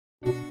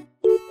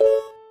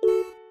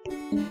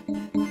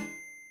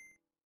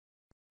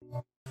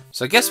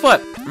So guess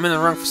what? I'm in the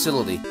wrong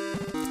facility.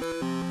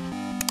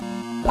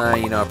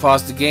 You know, I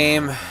paused the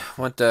game,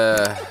 went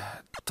to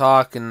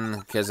talk, and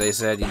because they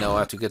said, you know, I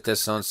have to get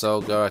this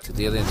so-and-so, go out to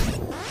the aliens,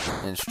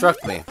 and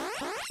instruct me.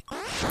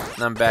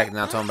 And I'm back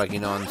now, talking back, you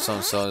know, and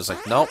so-and-so is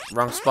like, nope,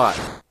 wrong spot.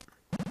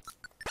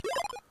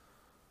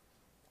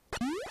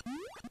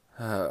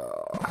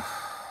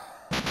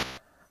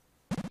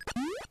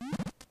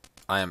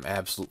 I am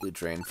absolutely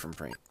drained from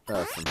playing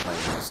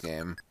this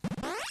game.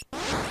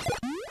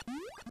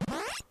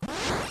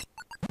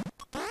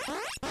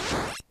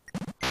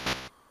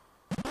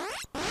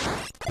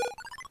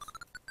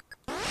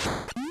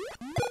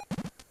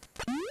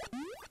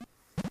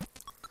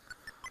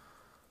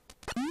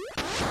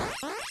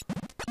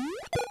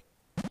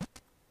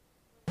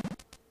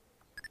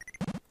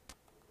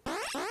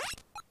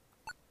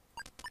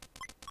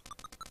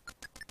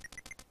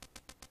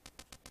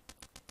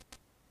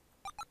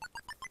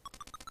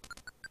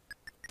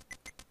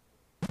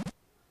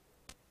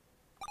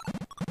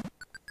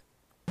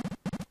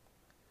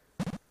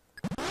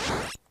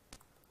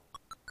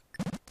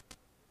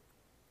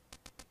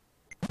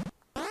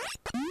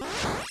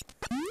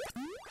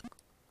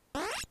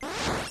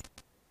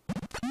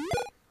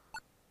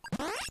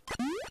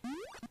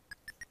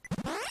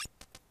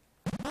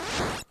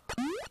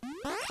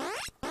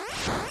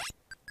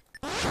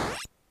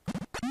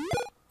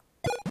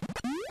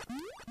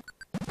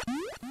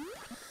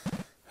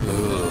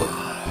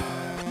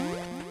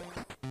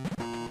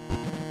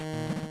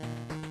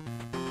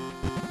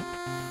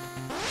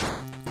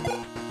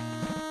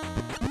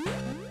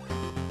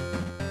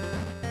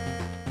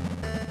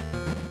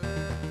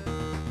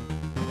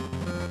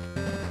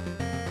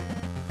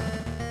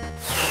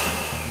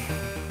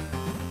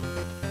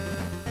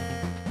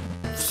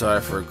 Sorry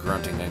for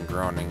grunting and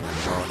groaning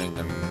and moaning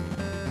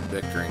and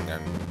bickering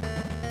and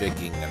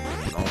bigging and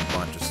a whole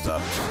bunch of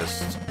stuff.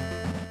 Just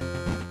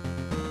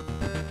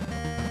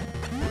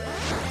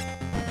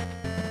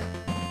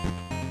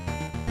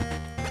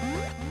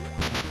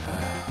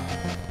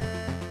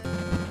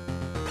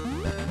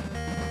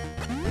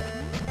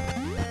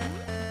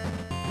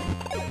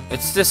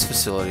it's this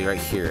facility right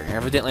here.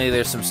 Evidently,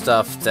 there's some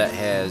stuff that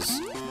has,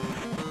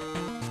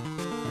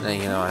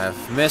 you know, I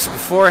have missed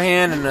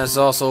beforehand and has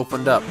also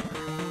opened up.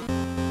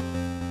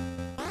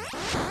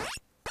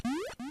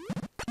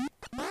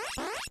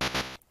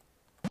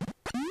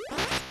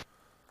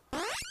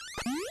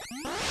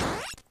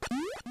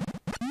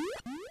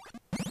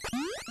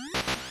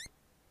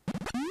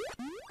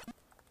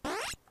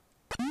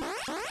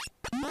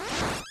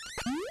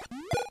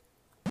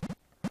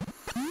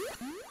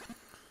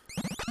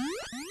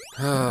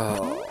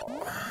 Oh.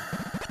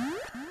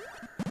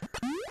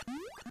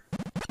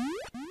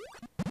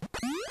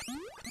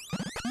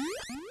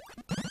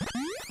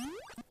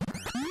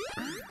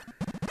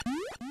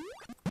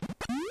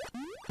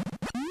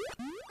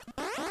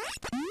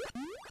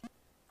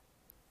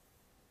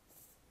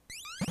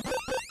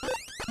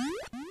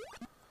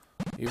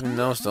 Even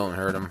those don't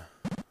hurt him.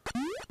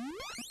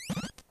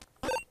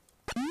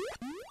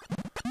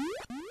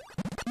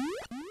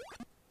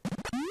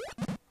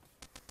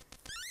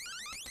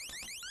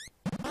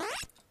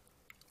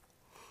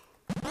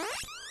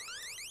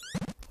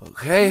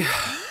 Okay.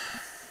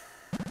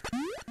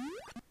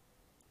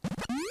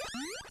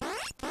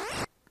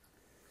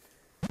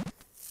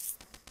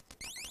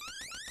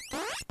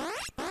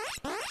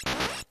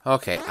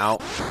 Okay,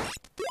 out.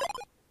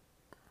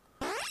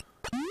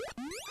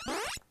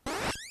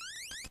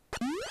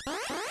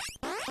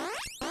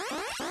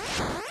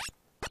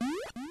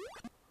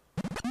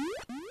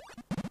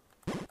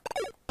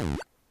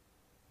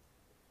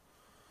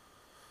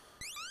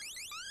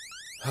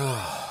 I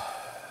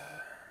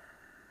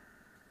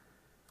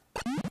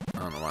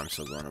don't know why I'm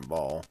still going to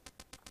ball.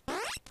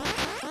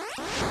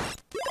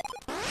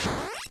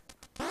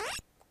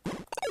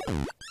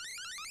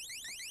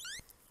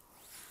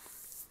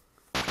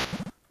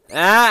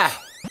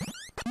 Ah!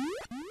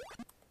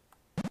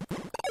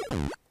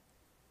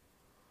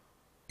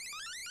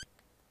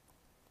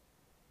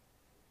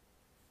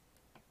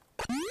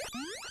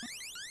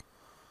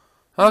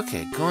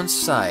 Okay, go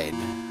inside.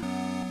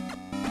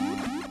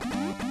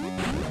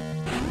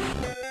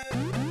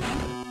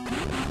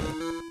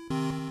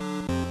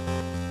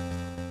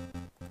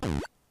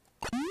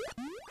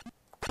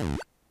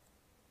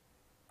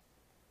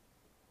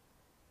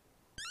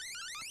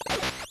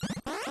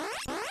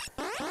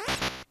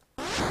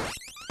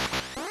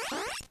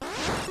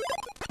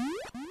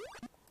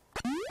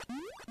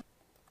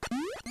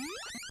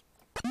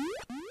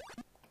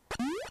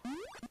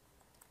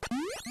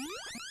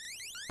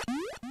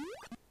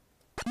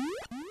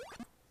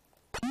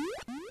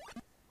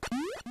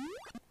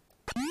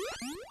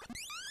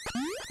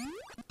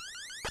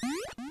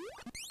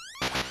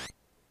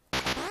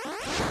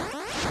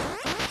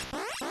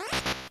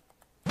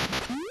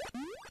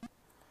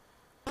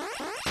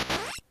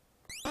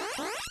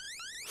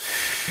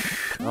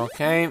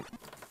 Okay.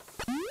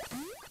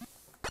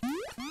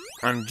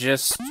 I'm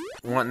just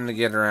wanting to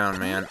get around,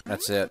 man.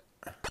 That's it.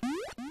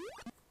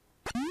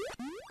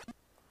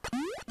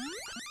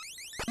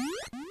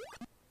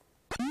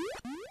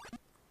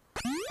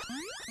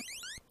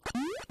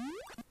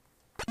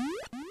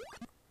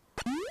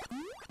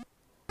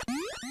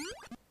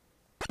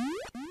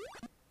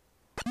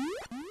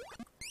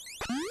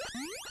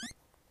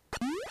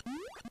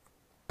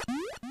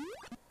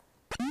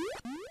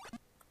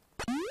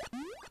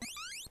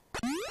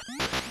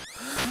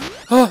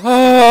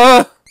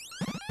 I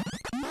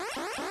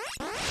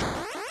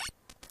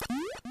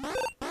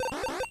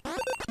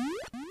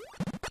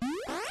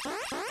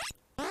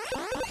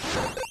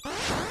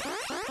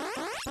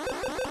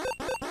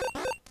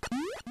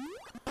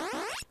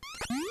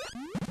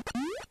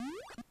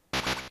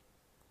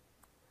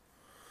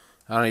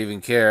don't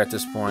even care at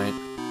this point.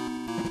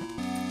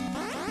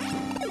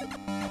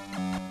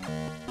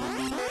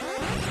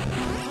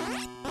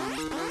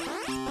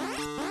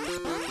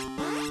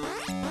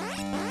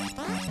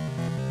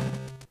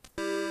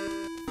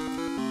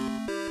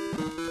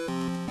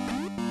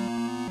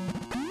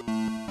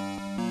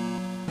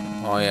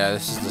 Oh yeah,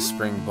 this is the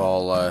spring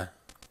ball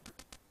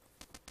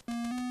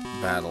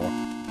battle.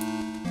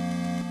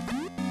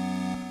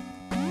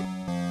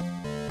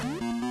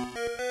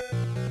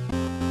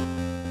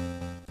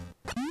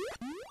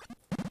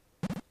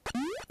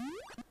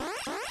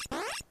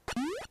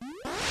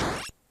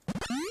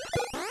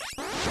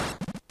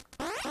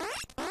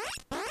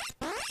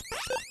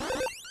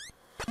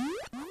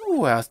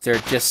 Who out there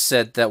just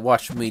said that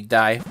watch me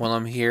die while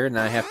I'm here and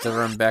I have to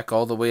run back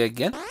all the way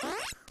again?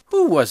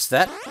 Who was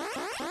that?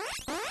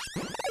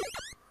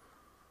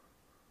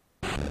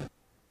 I'm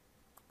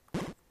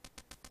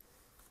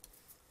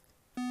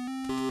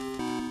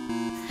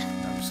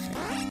just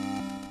kidding.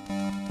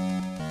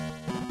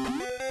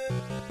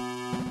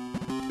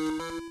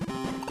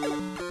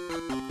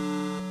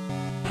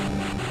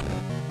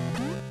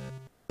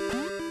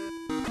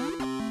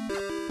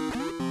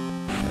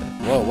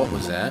 Whoa, what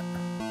was that?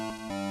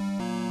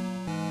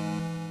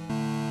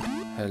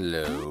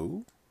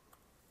 Hello?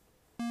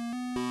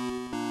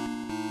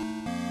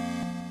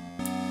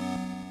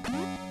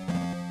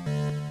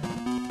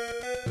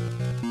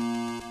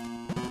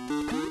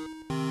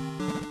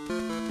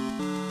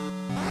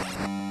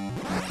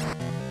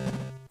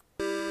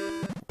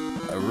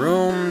 A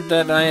room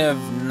that I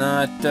have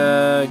not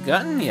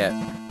gotten yet.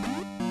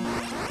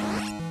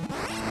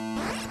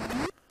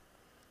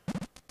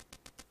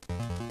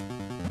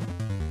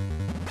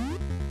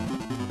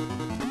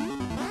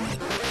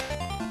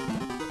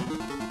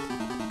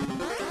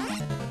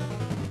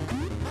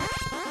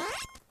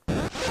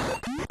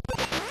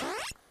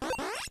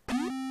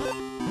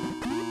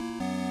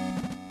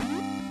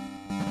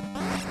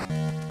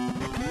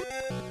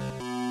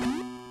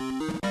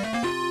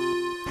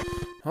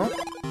 Oh,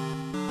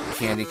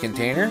 candy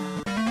container.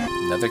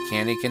 Another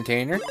candy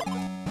container.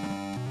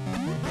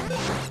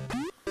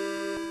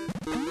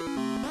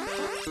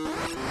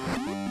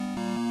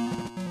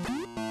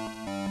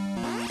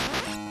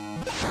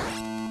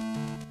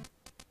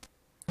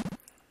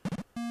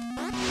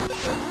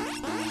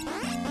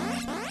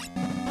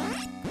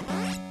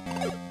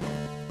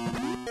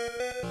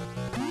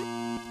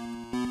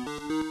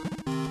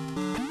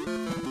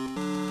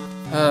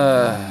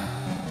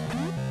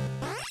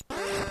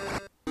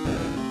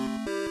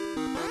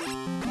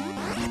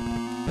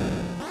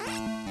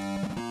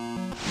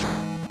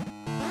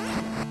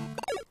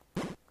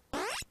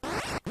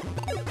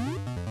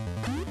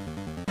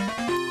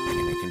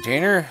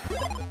 Container.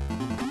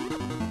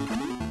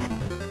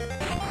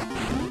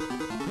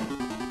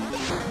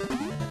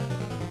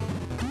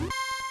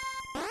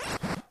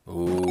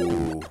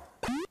 Ooh.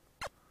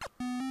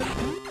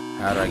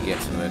 How did I get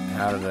to it?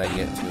 How did I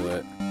get to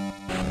it?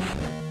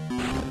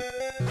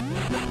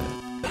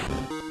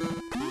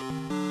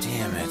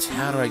 Damn it.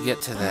 How do I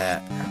get to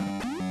that?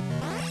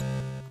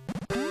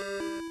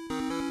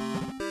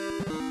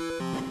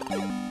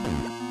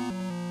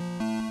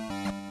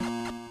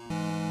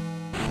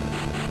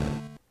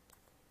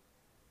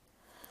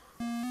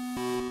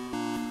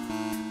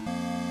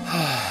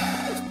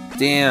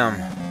 Damn.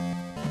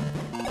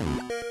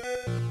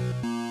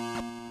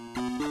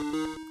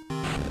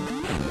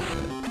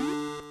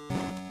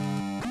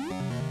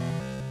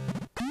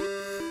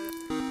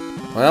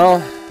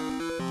 Well,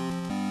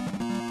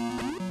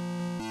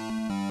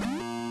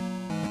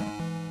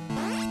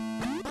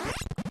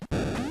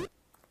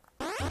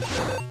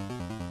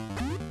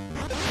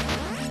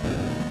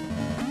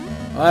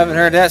 I haven't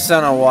heard that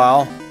sound in a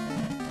while.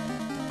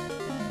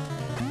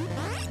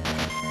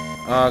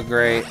 Oh,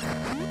 great.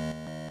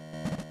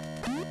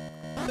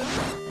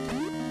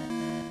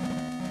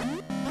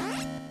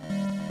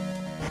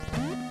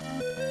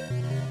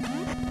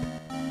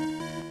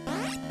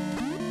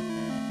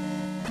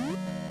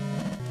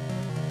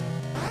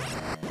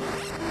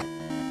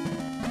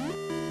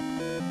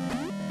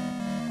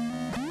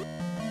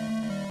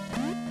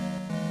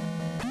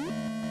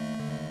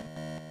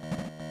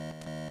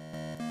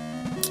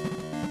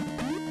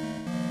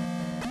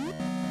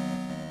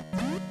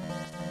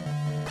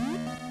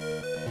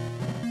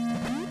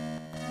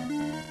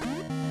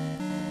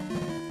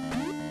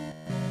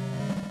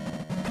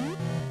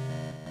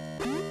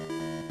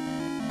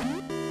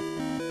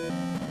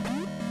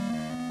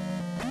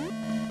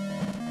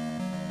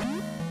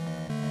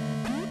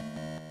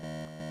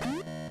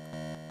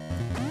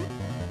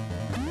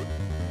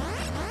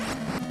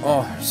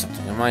 Oh, there's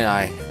something in my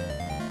eye.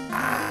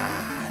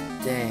 Ah,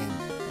 dang.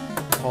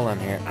 Hold on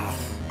here. Oh.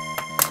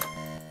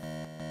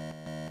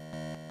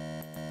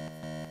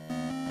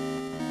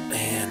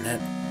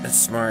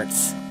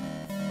 smarts.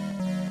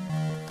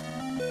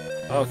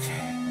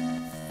 Okay.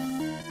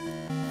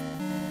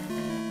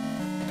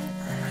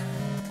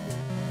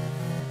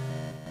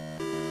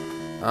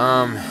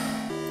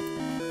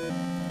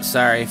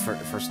 Sorry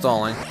for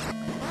stalling.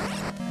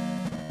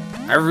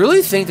 I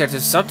really think that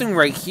there's something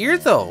right here,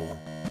 though.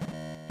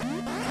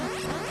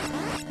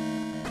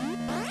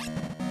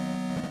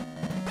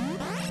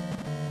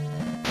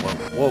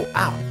 Whoa,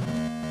 ow.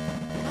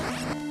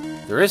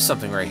 There is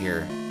something right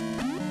here.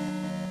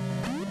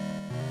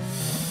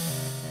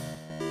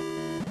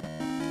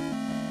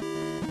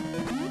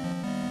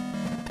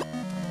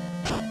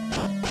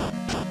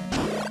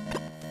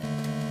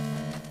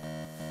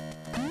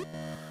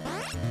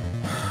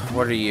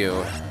 What are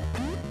you?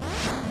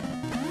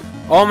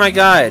 Oh my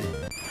god!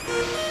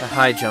 The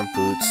high jump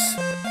boots.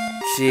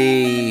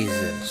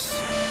 Jesus.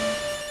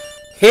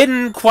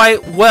 Hidden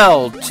quite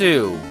well,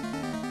 too.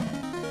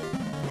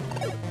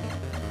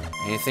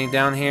 Anything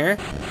down here?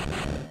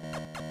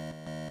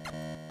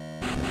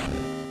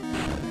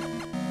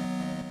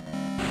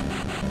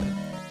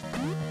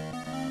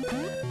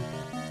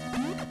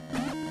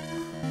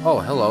 Oh,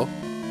 hello.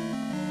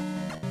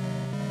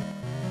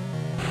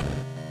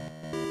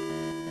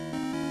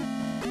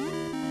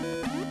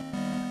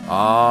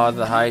 Ah,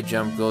 the high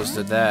jump goes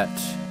to that.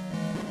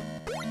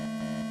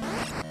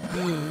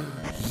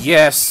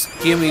 Yes,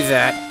 give me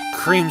that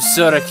cream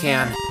soda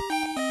can.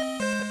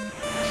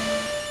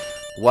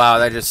 Wow,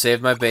 that just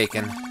saved my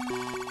bacon.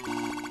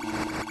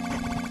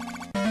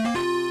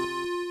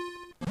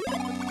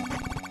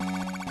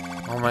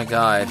 Oh my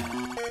god.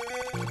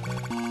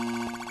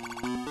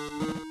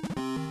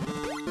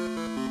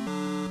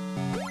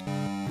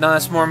 No,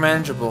 that's more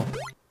manageable.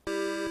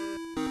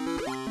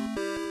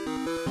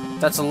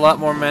 That's a lot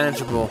more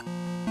manageable.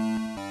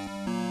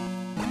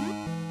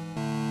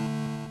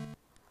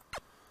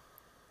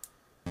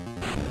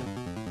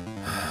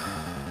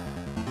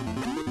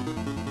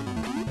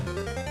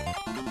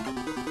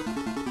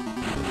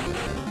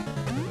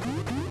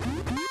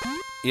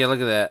 Yeah,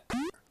 look at that.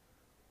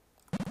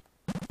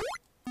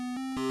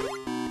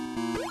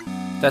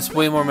 That's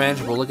way more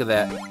manageable. Look at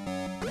that.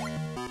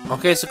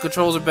 Okay, so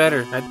controls are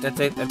better. I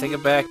take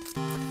it back.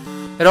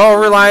 It all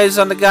relies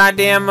on the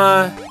goddamn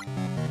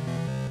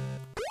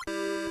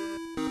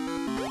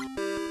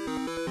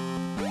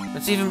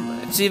It's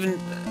even.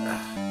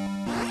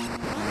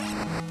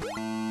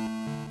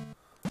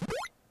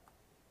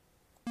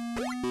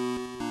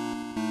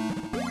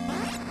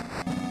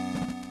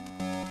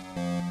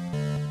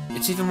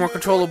 It's even more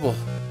controllable.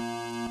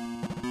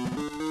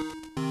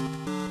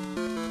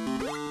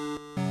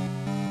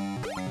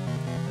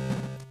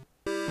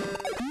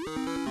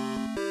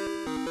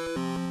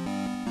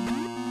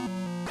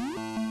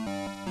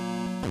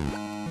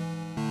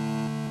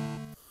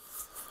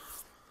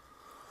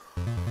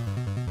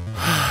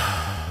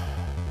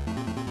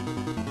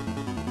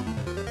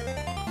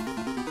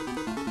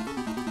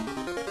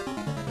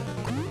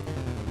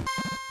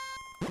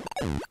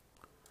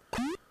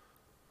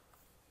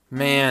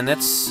 Man,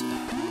 that's... I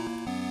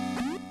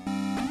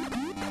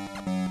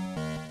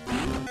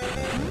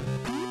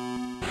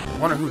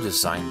wonder who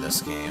designed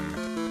this game.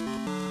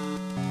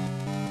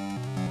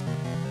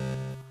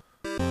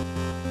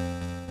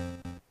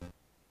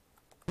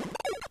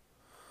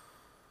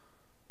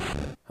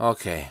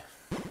 Okay.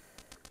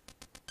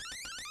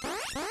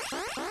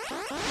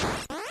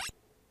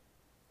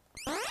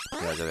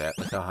 Yeah, look at that.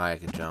 Look how high I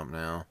can jump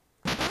now.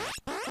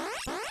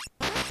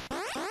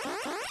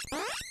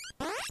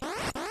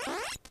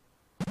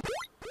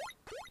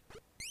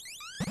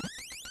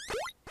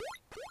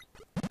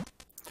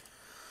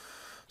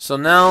 So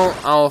now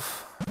I'll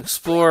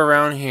explore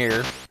around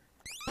here.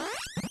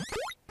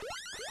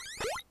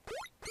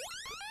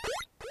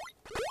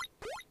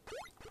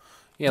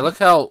 Yeah, look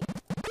how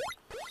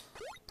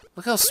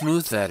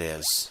smooth that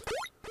is.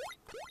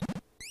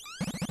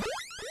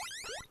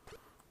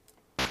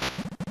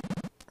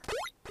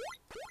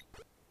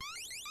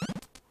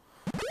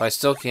 I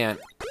still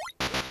can't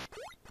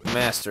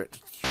master it.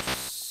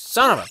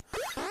 Son of a...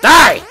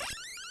 Die!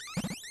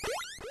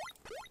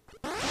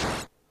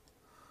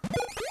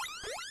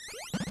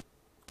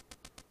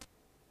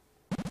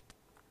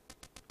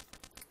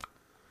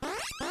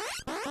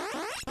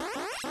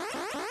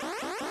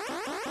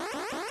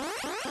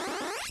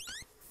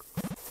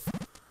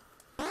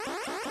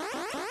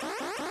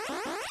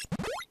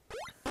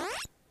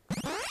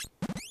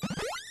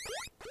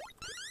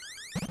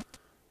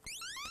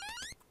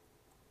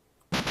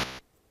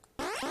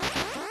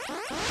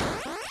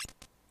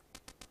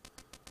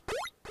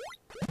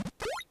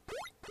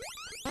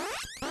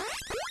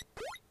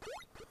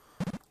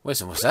 Wait,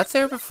 so was that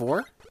there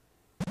before?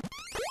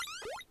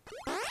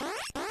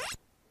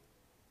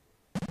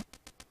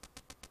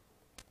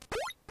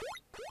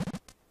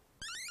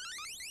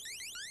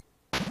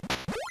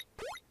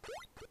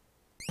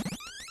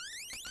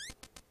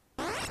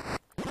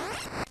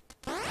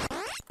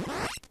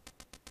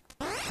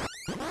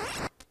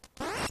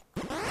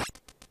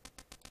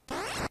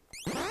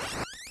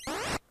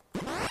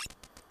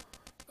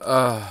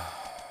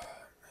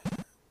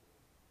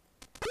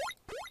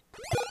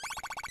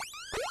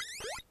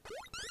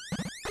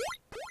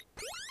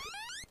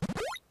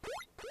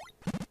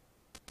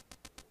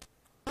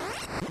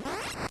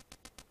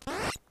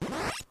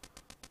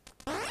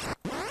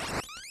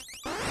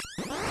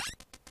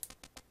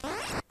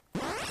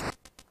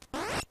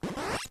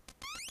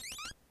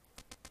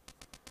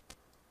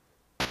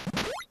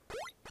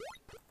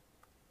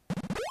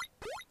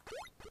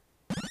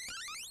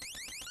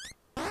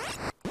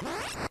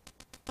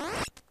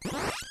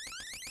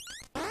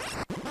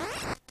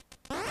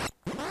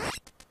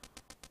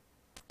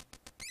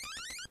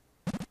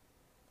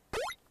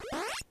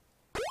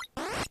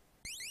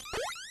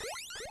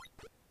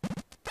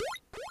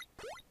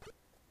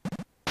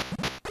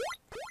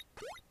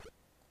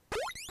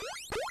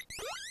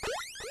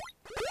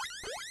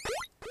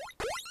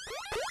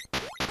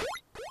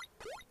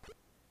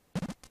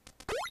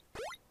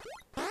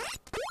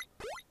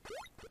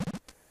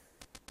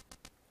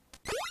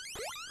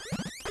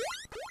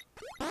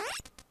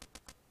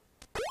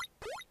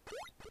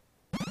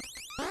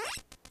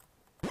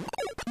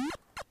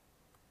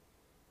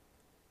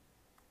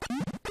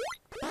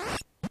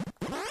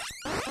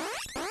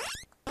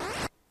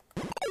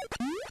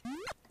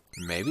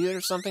 Maybe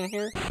there's something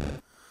here?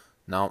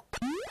 No.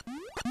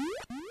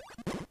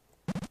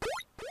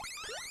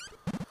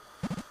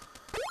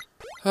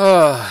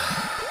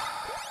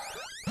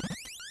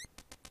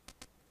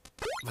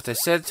 But they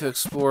said to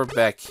explore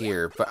back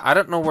here, but I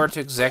don't know where to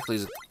exactly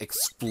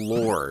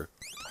explore.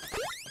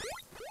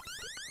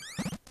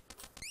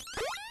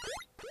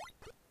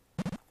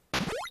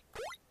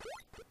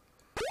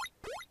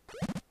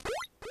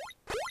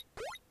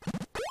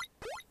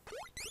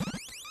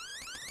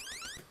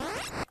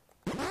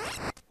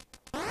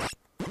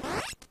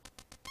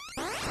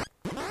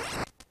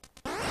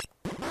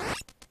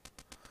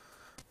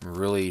 I'm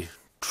really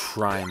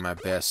trying my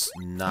best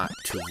not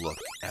to look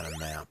at a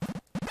map.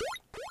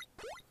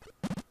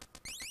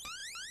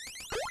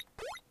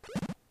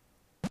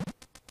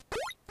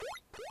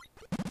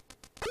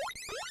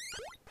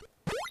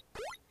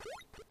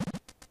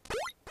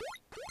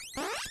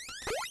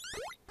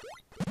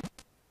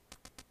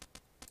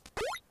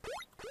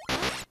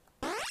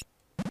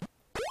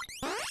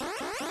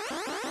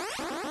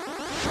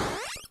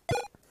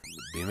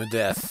 Beam of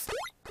death.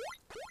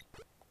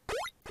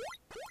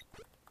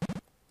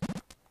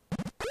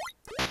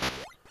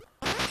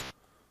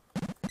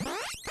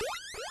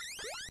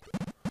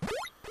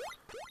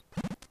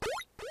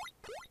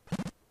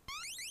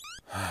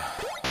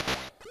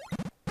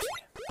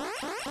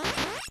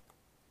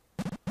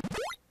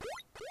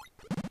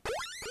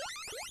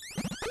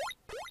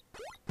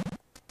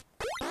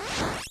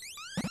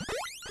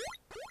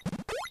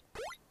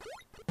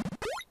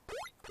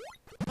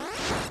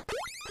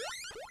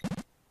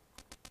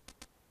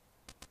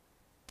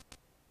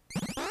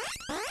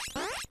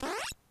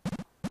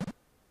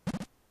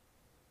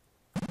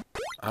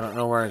 I don't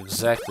know where to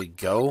exactly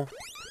go.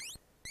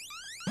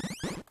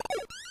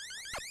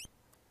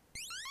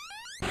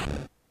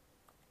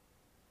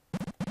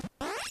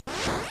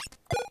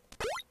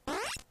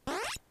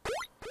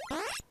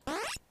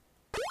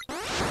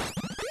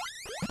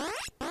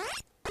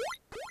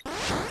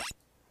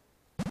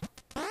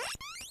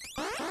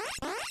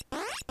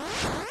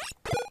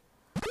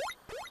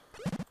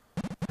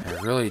 I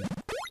really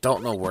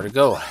don't know where to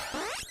go.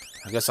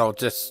 I guess I'll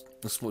just...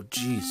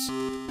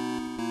 Jeez.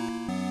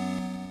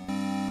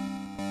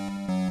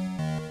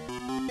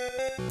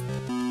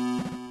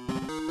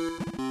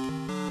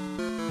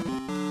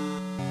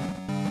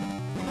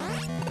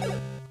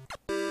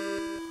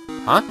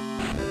 Huh?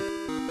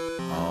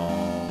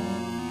 Oh,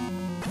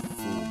 you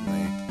fooled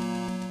me.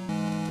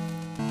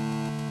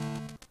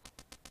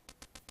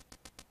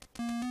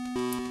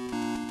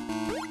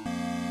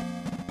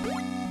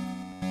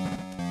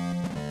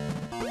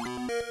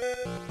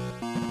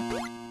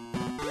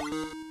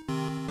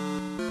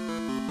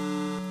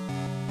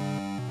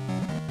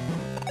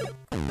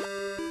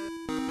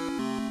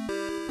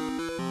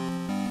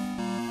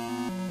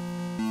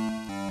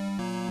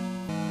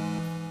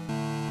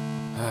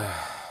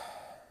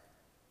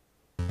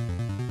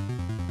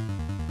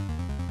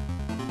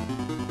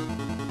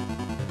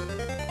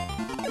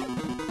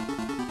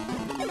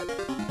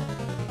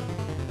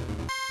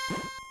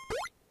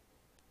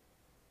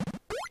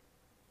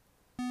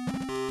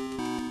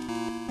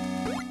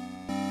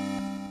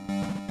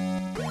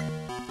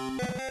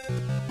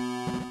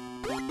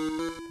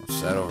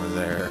 What's that over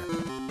there?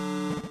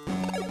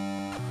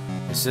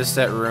 Is this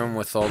that room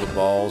with all the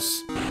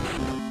balls?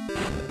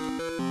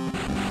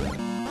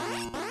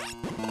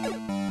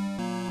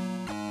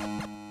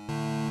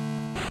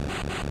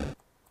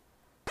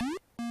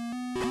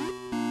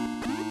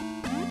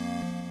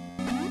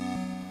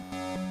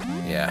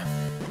 Yeah.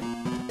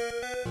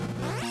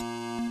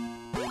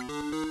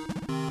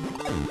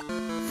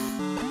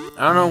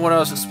 I don't know what I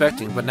was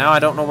expecting, but now I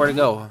don't know where to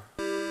go.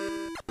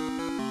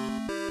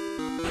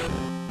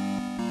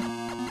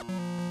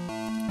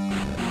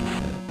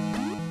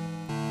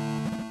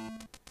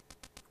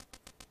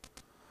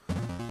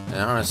 And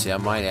honestly, I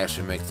might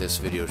actually make this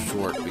video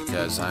short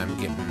because I'm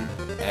getting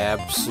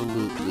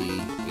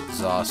absolutely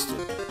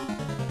exhausted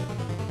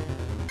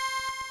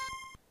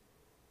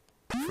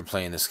from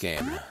playing this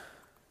game.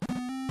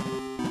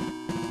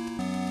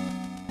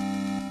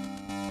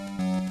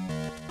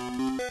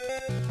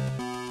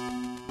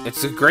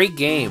 It's a great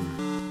game,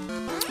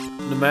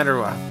 no matter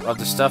what of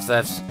the stuff that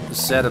I've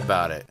said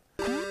about it,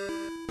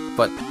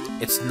 but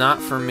it's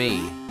not for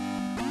me.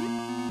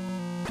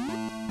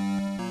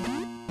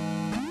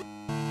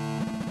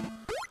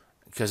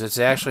 Because it's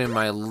actually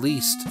my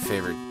least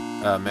favorite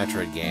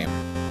Metroid game.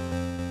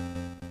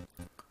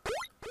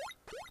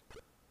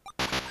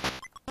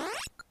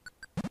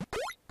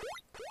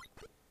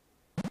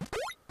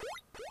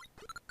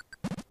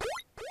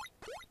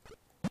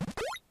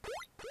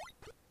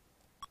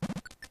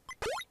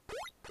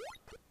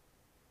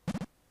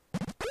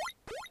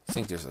 I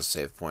think there's a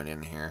save point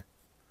in here.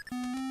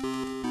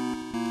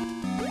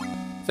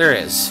 There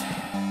is.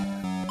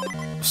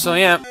 So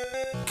yeah,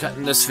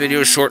 cutting this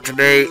video short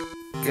today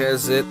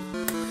because I'm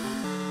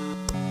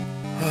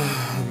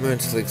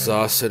mentally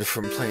exhausted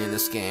from playing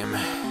this game.